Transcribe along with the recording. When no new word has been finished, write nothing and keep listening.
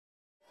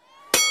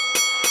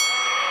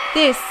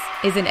This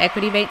is an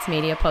Equity Mates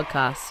Media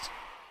podcast.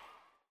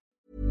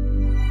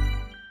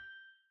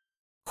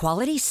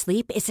 Quality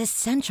sleep is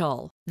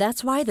essential.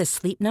 That's why the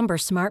Sleep Number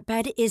Smart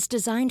Bed is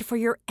designed for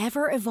your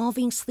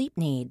ever-evolving sleep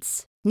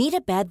needs. Need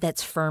a bed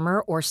that's firmer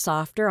or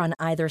softer on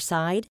either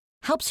side?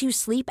 Helps you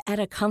sleep at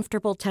a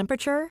comfortable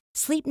temperature?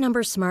 Sleep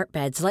Number Smart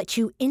Beds let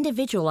you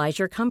individualize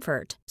your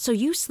comfort, so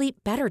you sleep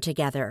better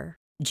together.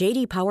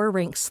 J.D. Power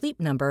ranks Sleep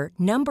Number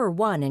number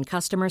 1 in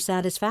customer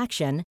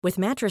satisfaction with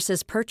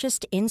mattresses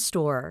purchased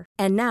in-store.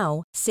 And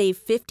now, save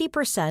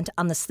 50%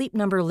 on the Sleep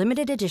Number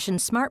Limited Edition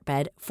Smart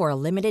Bed for a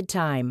limited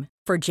time.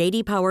 For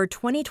J.D. Power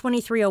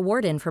 2023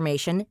 award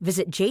information,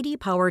 visit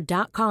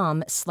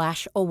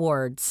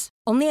jdpower.com/awards.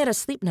 Only at a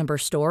Sleep Number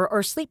store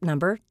or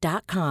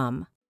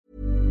sleepnumber.com.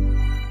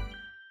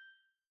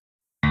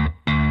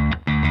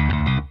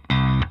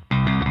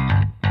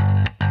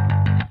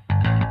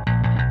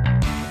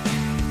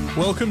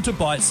 Welcome to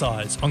Bite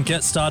Size on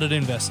Get Started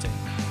Investing.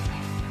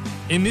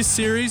 In this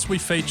series, we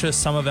feature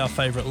some of our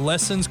favourite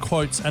lessons,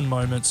 quotes, and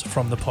moments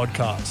from the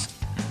podcast.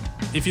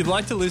 If you'd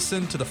like to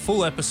listen to the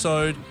full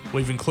episode,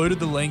 we've included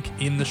the link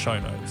in the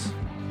show notes.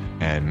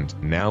 And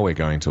now we're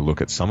going to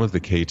look at some of the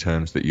key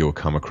terms that you'll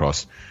come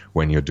across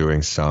when you're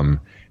doing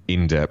some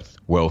in-depth,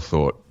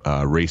 well-thought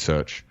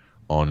research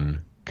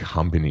on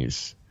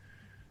companies.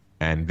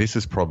 And this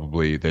is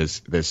probably,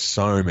 there's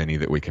so many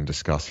that we can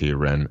discuss here,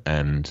 Ren,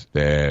 and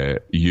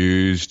they're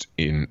used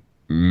in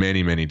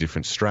many, many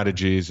different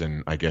strategies.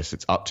 And I guess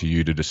it's up to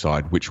you to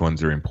decide which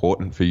ones are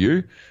important for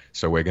you.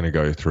 So we're going to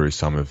go through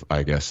some of,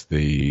 I guess,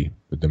 the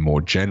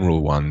more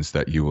general ones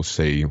that you will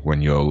see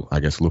when you're,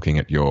 I guess, looking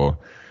at your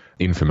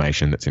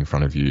information that's in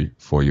front of you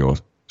for your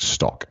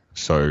stock.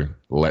 So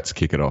let's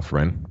kick it off,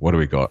 Ren. What do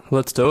we got?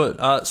 Let's do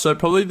it. So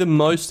probably the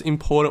most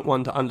important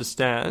one to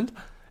understand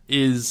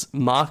is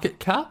market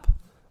cap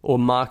or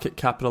market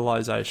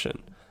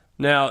capitalization.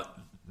 Now,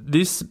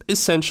 this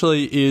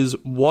essentially is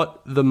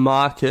what the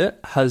market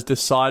has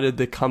decided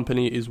the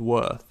company is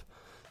worth.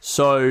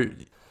 So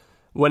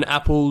when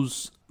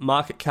Apple's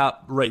market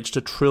cap reached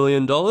 $1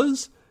 trillion,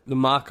 the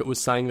market was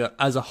saying that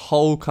as a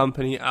whole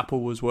company,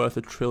 Apple was worth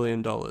 $1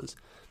 trillion.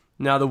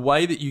 Now, the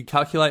way that you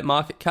calculate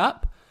market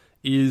cap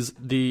is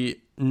the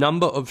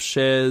number of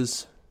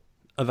shares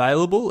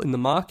available in the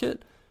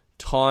market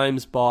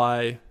times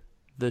by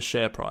the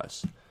share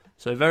price.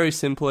 So very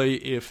simply,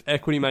 if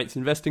Equity Mates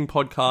Investing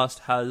Podcast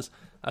has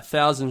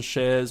 1,000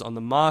 shares on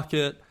the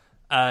market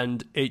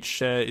and each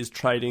share is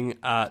trading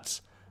at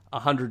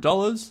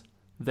 $100,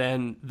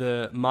 then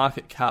the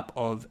market cap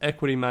of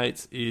Equity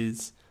Mates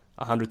is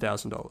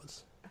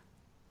 $100,000.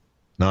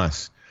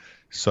 Nice.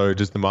 So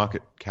does the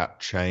market cap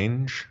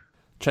change?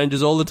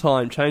 Changes all the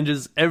time.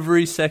 Changes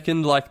every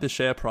second like the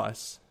share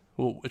price.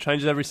 Well, it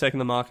changes every second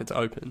the market's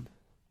open.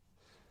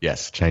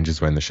 Yes,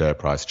 changes when the share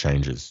price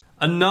changes.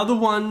 Another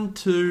one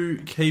to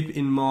keep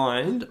in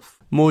mind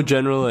more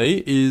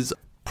generally is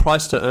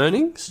price to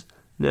earnings.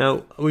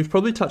 Now, we've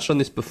probably touched on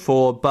this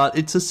before, but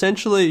it's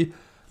essentially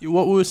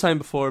what we were saying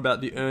before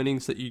about the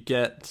earnings that you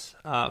get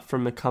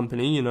from a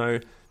company, you know,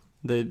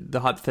 the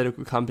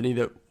hypothetical company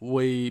that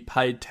we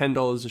paid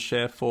 $10 a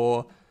share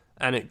for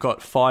and it got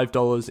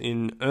 $5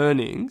 in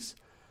earnings.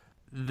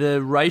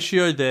 The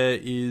ratio there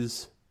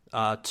is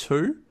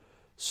 2.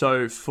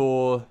 So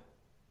for,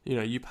 you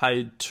know, you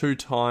paid 2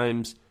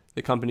 times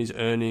the company's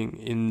earning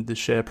in the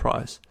share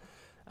price.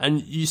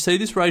 And you see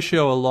this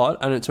ratio a lot,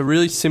 and it's a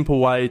really simple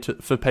way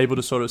for people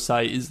to sort of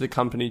say, is the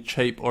company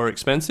cheap or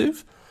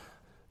expensive?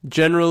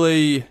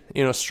 Generally,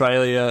 in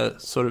Australia,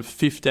 sort of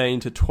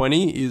 15 to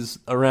 20 is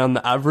around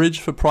the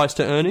average for price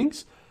to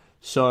earnings.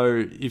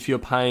 So if you're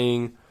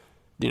paying,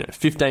 you know,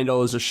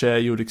 $15 a share,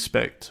 you would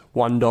expect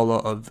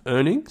 $1 of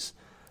earnings.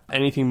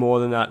 Anything more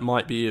than that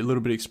might be a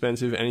little bit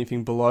expensive.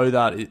 Anything below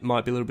that, it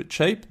might be a little bit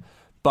cheap.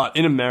 But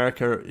in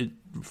America, it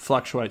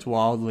fluctuates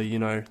wildly. You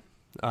know,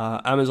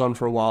 Amazon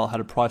for a while had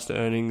a price to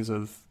earnings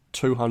of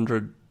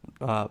 200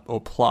 or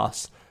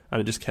plus,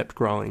 and it just kept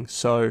growing.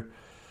 So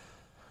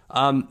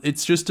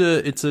it's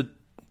a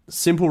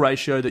simple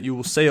ratio that you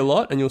will see a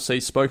lot and you'll see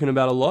spoken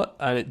about a lot,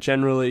 and it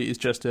generally is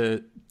just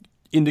a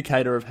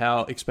indicator of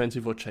how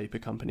expensive or cheap a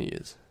company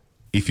is.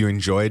 If you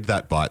enjoyed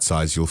that bite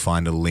size, you'll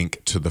find a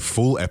link to the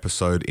full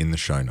episode in the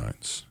show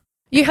notes.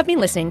 You have been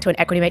listening to an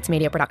Equity Mates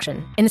Media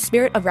production. In the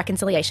spirit of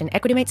reconciliation,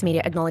 Equity Mates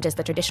Media acknowledges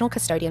the traditional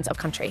custodians of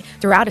country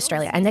throughout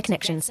Australia and their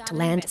connections to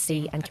land,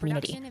 sea and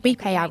community. We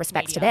pay our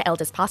respects to their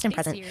elders past and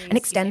present and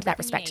extend that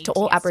respect to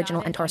all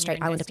Aboriginal and Torres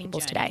Strait Islander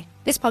peoples today.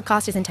 This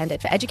podcast is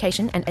intended for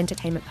education and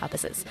entertainment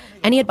purposes.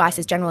 Any advice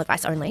is general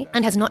advice only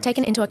and has not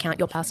taken into account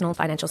your personal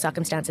financial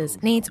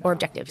circumstances, needs or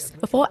objectives.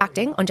 Before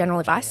acting on general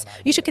advice,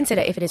 you should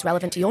consider if it is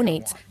relevant to your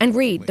needs and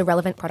read the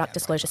relevant product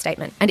disclosure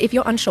statement. And if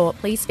you're unsure,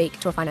 please speak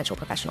to a financial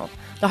professional.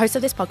 The hosts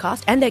of this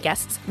podcast and their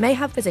guests may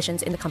have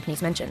positions in the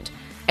companies mentioned.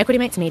 Equity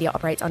Mates Media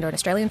operates under an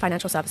Australian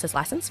Financial Services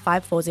Licence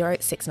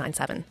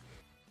 540697.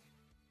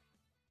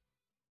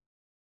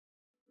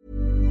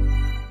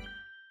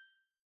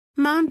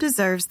 Mom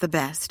deserves the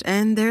best,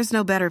 and there's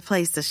no better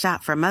place to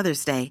shop for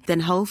Mother's Day than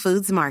Whole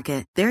Foods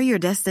Market. They're your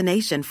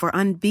destination for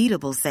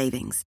unbeatable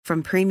savings,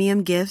 from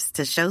premium gifts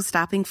to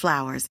show-stopping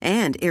flowers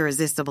and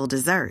irresistible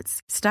desserts.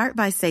 Start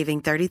by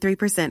saving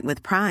 33%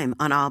 with Prime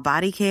on all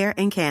body care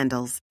and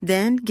candles.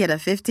 Then get a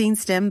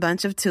 15-stem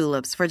bunch of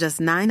tulips for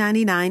just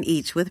 $9.99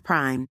 each with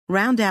Prime.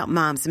 Round out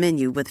Mom's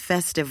menu with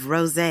festive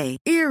rosé,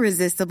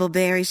 irresistible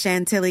berry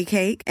chantilly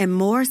cake, and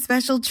more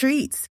special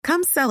treats.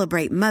 Come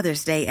celebrate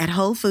Mother's Day at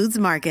Whole Foods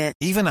Market.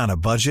 Even on a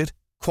budget,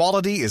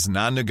 quality is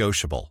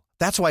non-negotiable.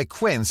 That's why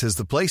Quince is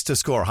the place to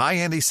score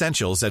high-end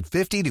essentials at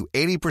 50 to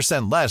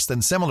 80% less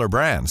than similar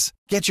brands.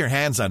 Get your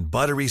hands on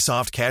buttery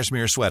soft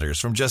cashmere sweaters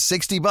from just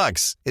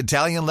 $60,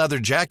 Italian leather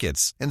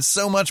jackets, and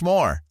so much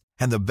more.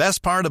 And the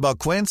best part about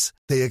Quince,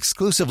 they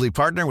exclusively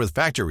partner with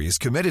factories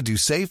committed to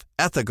safe,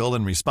 ethical,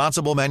 and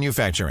responsible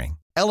manufacturing.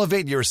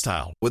 Elevate your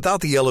style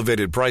without the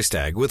elevated price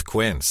tag with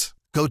Quince.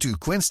 Go to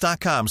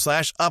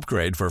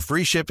quince.com/upgrade for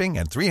free shipping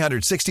and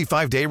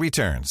 365-day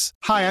returns.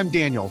 Hi, I'm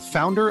Daniel,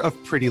 founder of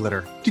Pretty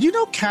Litter. Did you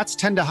know cats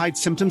tend to hide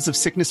symptoms of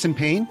sickness and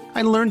pain?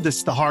 I learned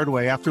this the hard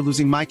way after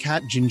losing my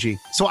cat, Gingy.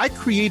 So I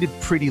created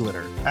Pretty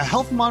Litter, a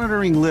health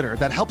monitoring litter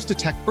that helps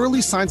detect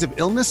early signs of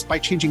illness by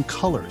changing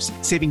colors,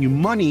 saving you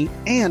money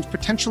and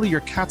potentially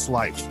your cat's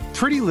life.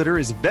 Pretty Litter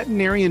is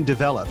veterinarian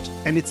developed,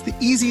 and it's the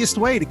easiest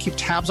way to keep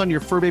tabs on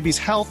your fur baby's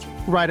health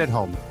right at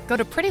home. Go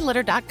to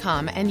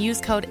prettylitter.com and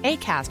use code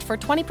ACAST for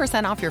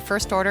 20% off your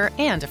first order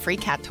and a free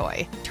cat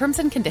toy. Terms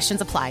and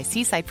conditions apply.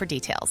 See site for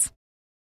details.